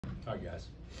All right, guys.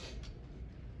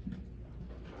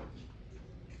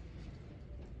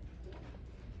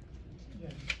 Yeah.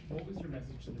 What was your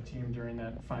message to the team during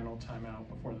that final timeout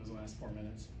before those last 4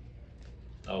 minutes?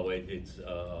 Oh, it's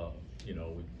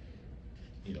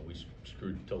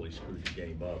we totally screwed the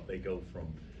game up. They go from,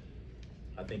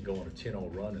 I think, going a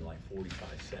 10-0 run in like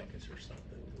 45 seconds or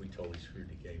something. We totally screwed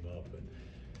the game up,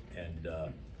 and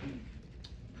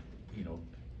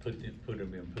put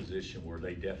them in position where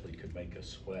they definitely could make us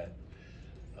sweat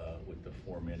with the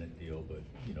 4-minute deal. But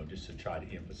just to try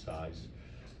to emphasize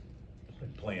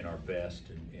playing our best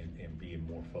and being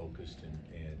more focused and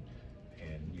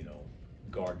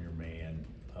guarding your man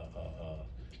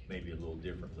maybe a little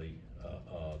differently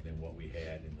than what we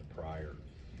had in the prior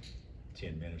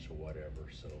 10 minutes or whatever.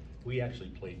 So we actually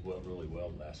played really well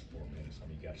the last 4 minutes. I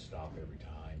mean, you got to stop every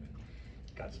time and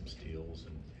got some steals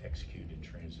and executed in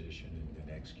transition and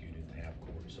executed in half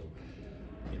court. So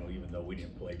even though we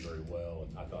didn't play very well,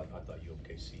 and I thought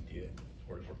UMKC did,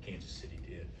 or Kansas City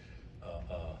did,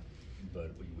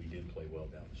 but we did play well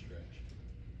down the stretch.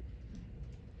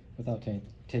 Without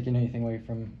taking anything away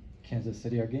from Kansas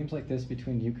City, are games like this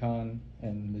between UConn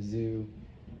and Mizzou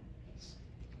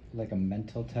like a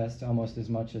mental test almost as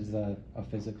much as a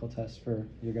physical test for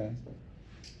you guys?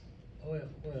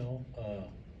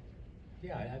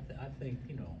 Yeah, I think,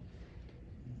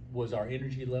 was our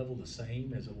energy level the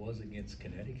same as it was against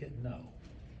Connecticut? No.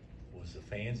 Was the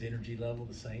fans' energy level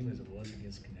the same as it was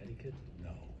against Connecticut?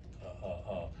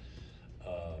 No.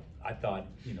 I thought,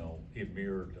 it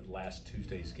mirrored last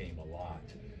Tuesday's game a lot.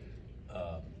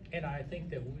 And I think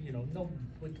that,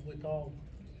 with all,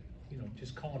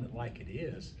 just calling it like it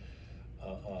is,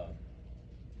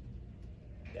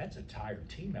 that's a tired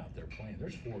team out there playing.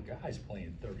 There's 4 guys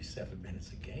playing 37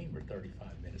 minutes a game or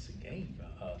 35 minutes a game.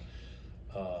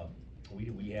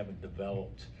 We haven't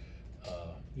developed,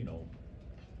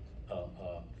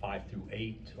 5 through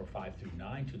 8 or 5 through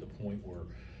 9 to the point where,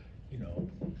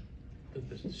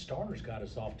 the starters got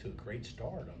us off to a great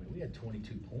start. I mean, we had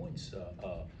 22 points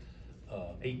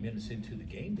 8 minutes into the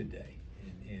game today,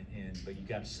 but you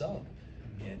got a sub,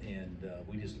 and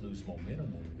we just lose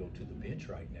momentum when we go to the bench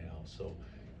right now. So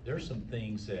there's some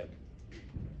things that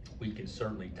we can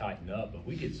certainly tighten up, but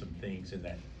we did some things in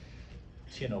that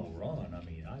 10-0 run. I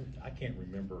mean, I can't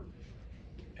remember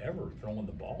ever throwing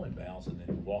the ball in bounds and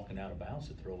then walking out of bounds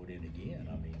to throw it in again.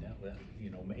 I mean, that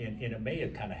and it may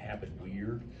have kind of happened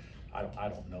weird. I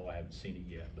don't know. I haven't seen it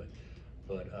yet, but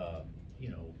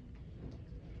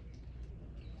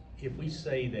if we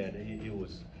say that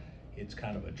it's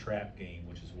kind of a trap game,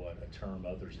 which is what a term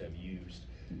others have used,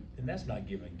 then that's not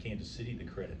giving Kansas City the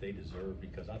credit they deserve,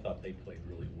 because I thought they played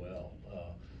really well,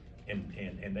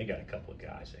 and they got a couple of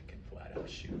guys that can flat out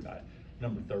shoot.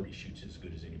 Number 30 shoots as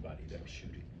good as anybody that was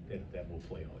shooting that will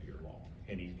play all year long,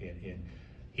 and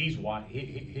he's why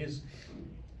his.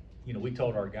 We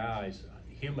told our guys,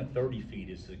 him at 30 feet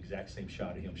is the exact same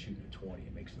shot of him shooting at 20.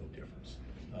 It makes no difference.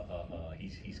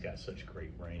 He's got such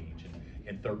great range,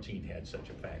 and 13 had such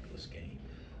a fabulous game,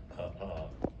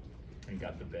 and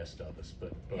got the best of us.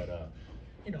 But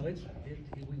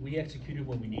we executed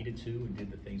when we needed to and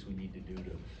did the things we need to do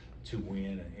to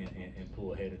win and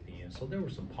pull ahead at the end. So there were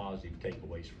some positive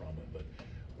takeaways from it, but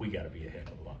we got to be a heck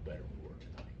of a lot better than we were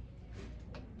tonight.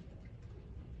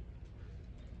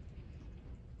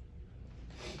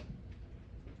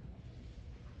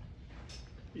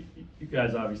 You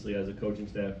guys obviously, as a coaching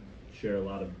staff, share a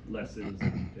lot of lessons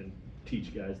and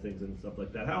teach guys things and stuff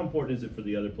like that. How important is it for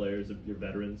the other players, your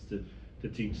veterans, to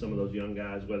teach some of those young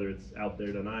guys, whether it's out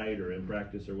there tonight or in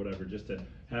practice or whatever, just to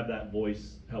have that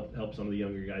voice help some of the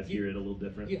younger guys hear it a little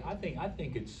different? Yeah, I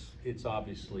think it's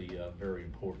obviously very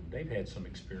important. They've had some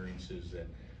experiences that,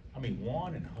 I mean,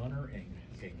 Juan and Hunter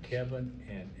and Kevin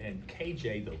and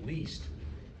KJ the least,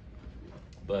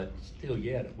 but still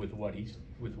yet with what he's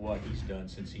done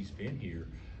since he's been here.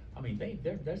 I mean,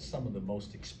 that's some of the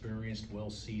most experienced,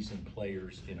 well-seasoned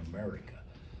players in America.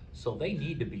 So they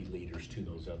need to be leaders to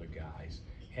those other guys.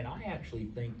 And I actually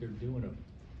think they're doing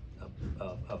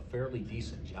a fairly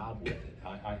decent job with it.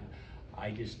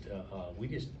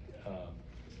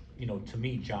 To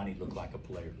me, Johnny looked like a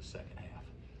player in the second half.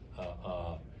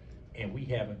 And we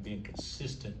haven't been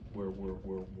consistent where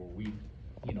we,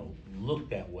 look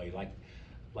that way.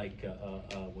 Like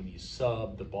when you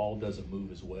sub, the ball doesn't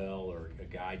move as well, or a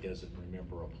guy doesn't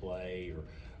remember a play,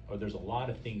 or there's a lot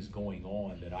of things going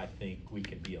on that I think we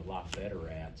can be a lot better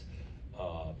at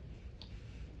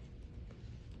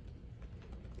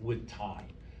with time.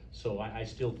 So I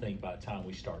still think by the time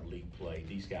we start league play,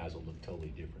 these guys will look totally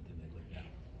different than they look now.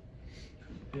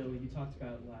 Bill, you talked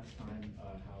about last time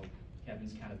how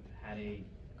Kevin's kind of had a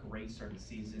great start of the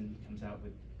season, comes out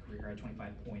with career high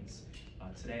 25 points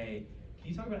today. Can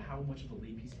you talk about how much of a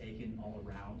leap he's taken all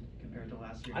around compared to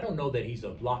last year? I don't know that he's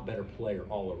a lot better player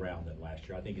all around than last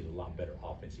year. I think he's a lot better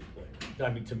offensive player.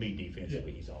 I mean, to me,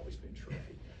 defensively, he's always been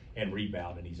terrific. And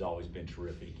rebounding, he's always been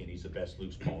terrific. And he's the best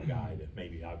loose ball guy that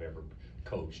maybe I've ever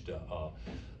coached.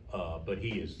 But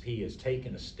he has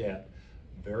taken a step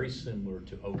very similar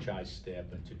to Ochai's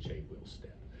step and to Jay Will's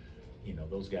step. You know,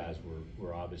 those guys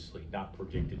were obviously not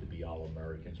predicted to be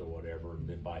All-Americans or whatever, and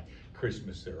then by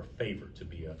Christmas they're a favorite to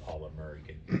be an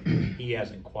All-American. He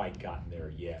hasn't quite gotten there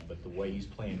yet, but the way he's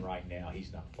playing right now,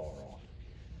 he's not far off.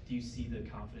 Do you see the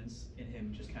confidence in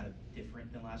him just kind of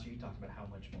different than last year? You talked about how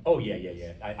much more. Oh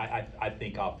yeah. I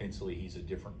think offensively he's a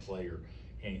different player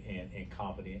and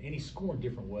confident, and he's scoring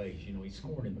different ways. You know, he's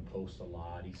scoring in the post a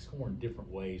lot. He's scoring different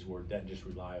ways where it doesn't just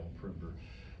rely on perimeter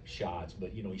shots,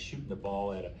 but you know, he's shooting the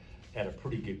ball at a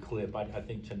pretty good clip. I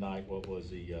think tonight, what was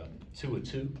he, 2 of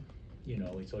 2? You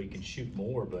know, and so he can shoot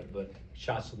more, but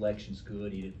shot selection's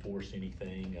good. He didn't force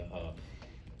anything.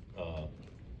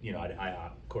 You know,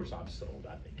 of course I'm sold.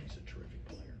 I think he's a terrific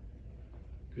player.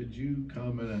 Could you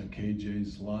comment on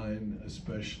KJ's line,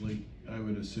 especially? I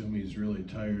would assume he's really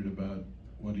tired about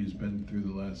what he's been through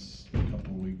the last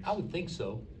couple weeks. I would think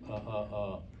so.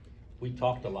 We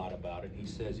talked a lot about it. He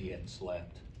says he hadn't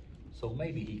slept, so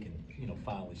maybe he can, you know,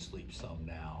 finally sleep some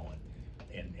now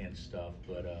and stuff.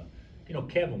 But you know,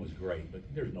 Kevin was great, but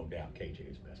there's no doubt KJ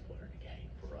is the best player in the game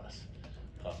for us.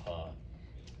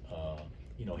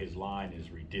 You know, his line is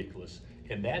ridiculous,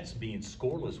 and that's being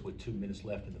scoreless with 2 minutes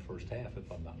left in the first half,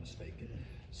 if I'm not mistaken.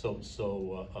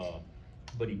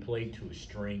 But he played to his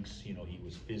strengths. You know, he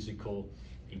was physical.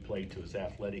 He played to his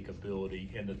athletic ability,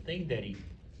 and the thing that he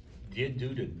did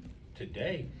do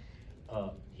today,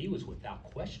 he was without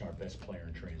question our best player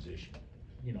in transition.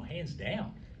 You know, hands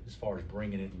down, as far as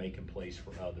bringing it and making plays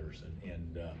for others,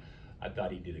 and I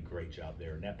thought he did a great job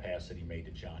there. And that pass that he made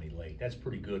to Johnny late, that's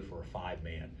pretty good for a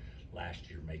 5-man last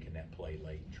year, making that play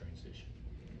late in transition.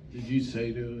 Did you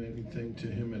say anything to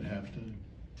him at halftime?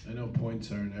 I know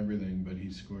points aren't everything, but he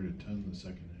scored a ton in the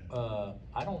second half.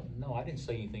 I don't know. I didn't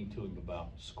say anything to him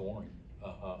about scoring.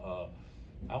 I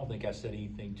don't think I said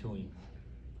anything to him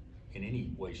in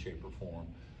any way, shape, or form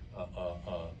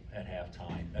at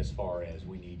halftime as far as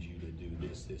we need you to do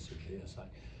this, or this.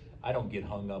 I don't get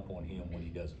hung up on him when he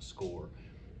doesn't score.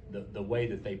 The way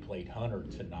that they played Hunter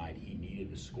tonight, he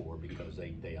needed to score because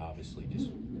they obviously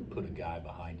just put a guy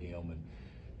behind him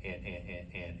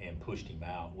and pushed him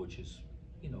out, which is,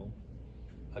 you know,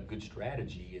 a good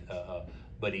strategy.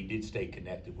 But he did stay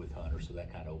connected with Hunter, so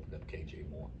that kind of opened up KJ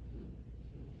more.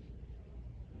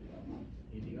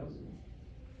 Anything else?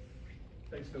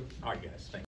 Thanks, Coach. All right, guys. Thanks.